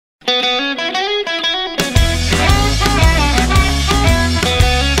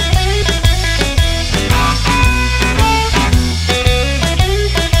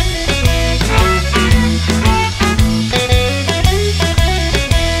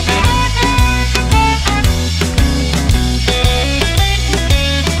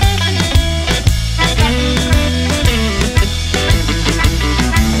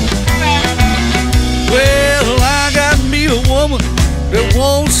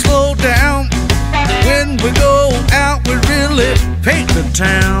we go out, we really paint the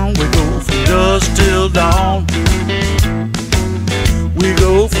town. We go from dusk till dawn. We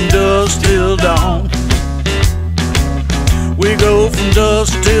go from dusk till dawn. We go from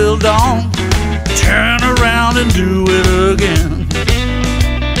dusk till dawn. Turn around and do it again.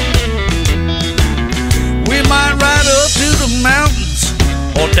 We might ride up to the mountains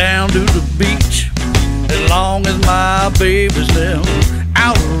or down to the beach. As long as my baby's there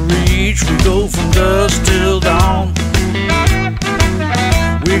out of reach. We go from dusk till dawn.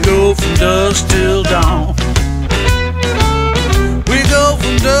 We go from dusk till dawn. We go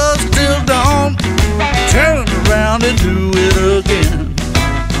from dusk till dawn. Turn around and do it again.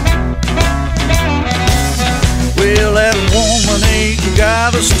 Well, that woman ain't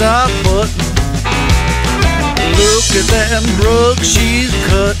got a stop button. Look at that rug she's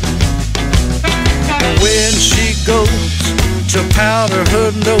cut. And when she goes to powder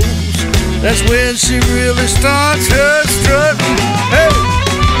her nose, that's when she really starts her strutting. Hey!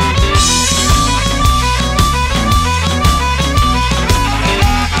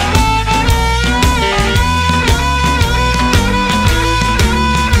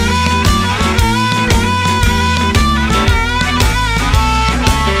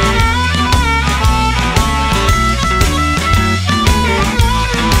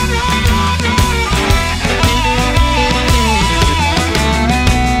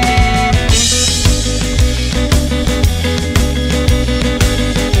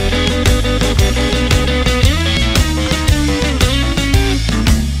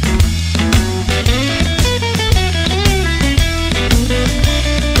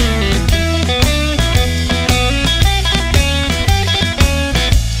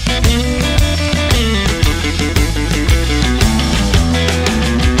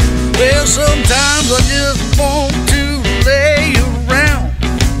 Sometimes I just want to lay around,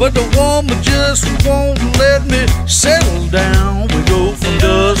 but the woman just won't let me settle down. We go from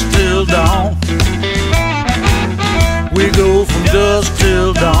dusk till dawn. We go from dusk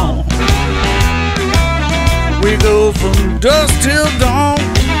till dawn. We go from dusk till dawn.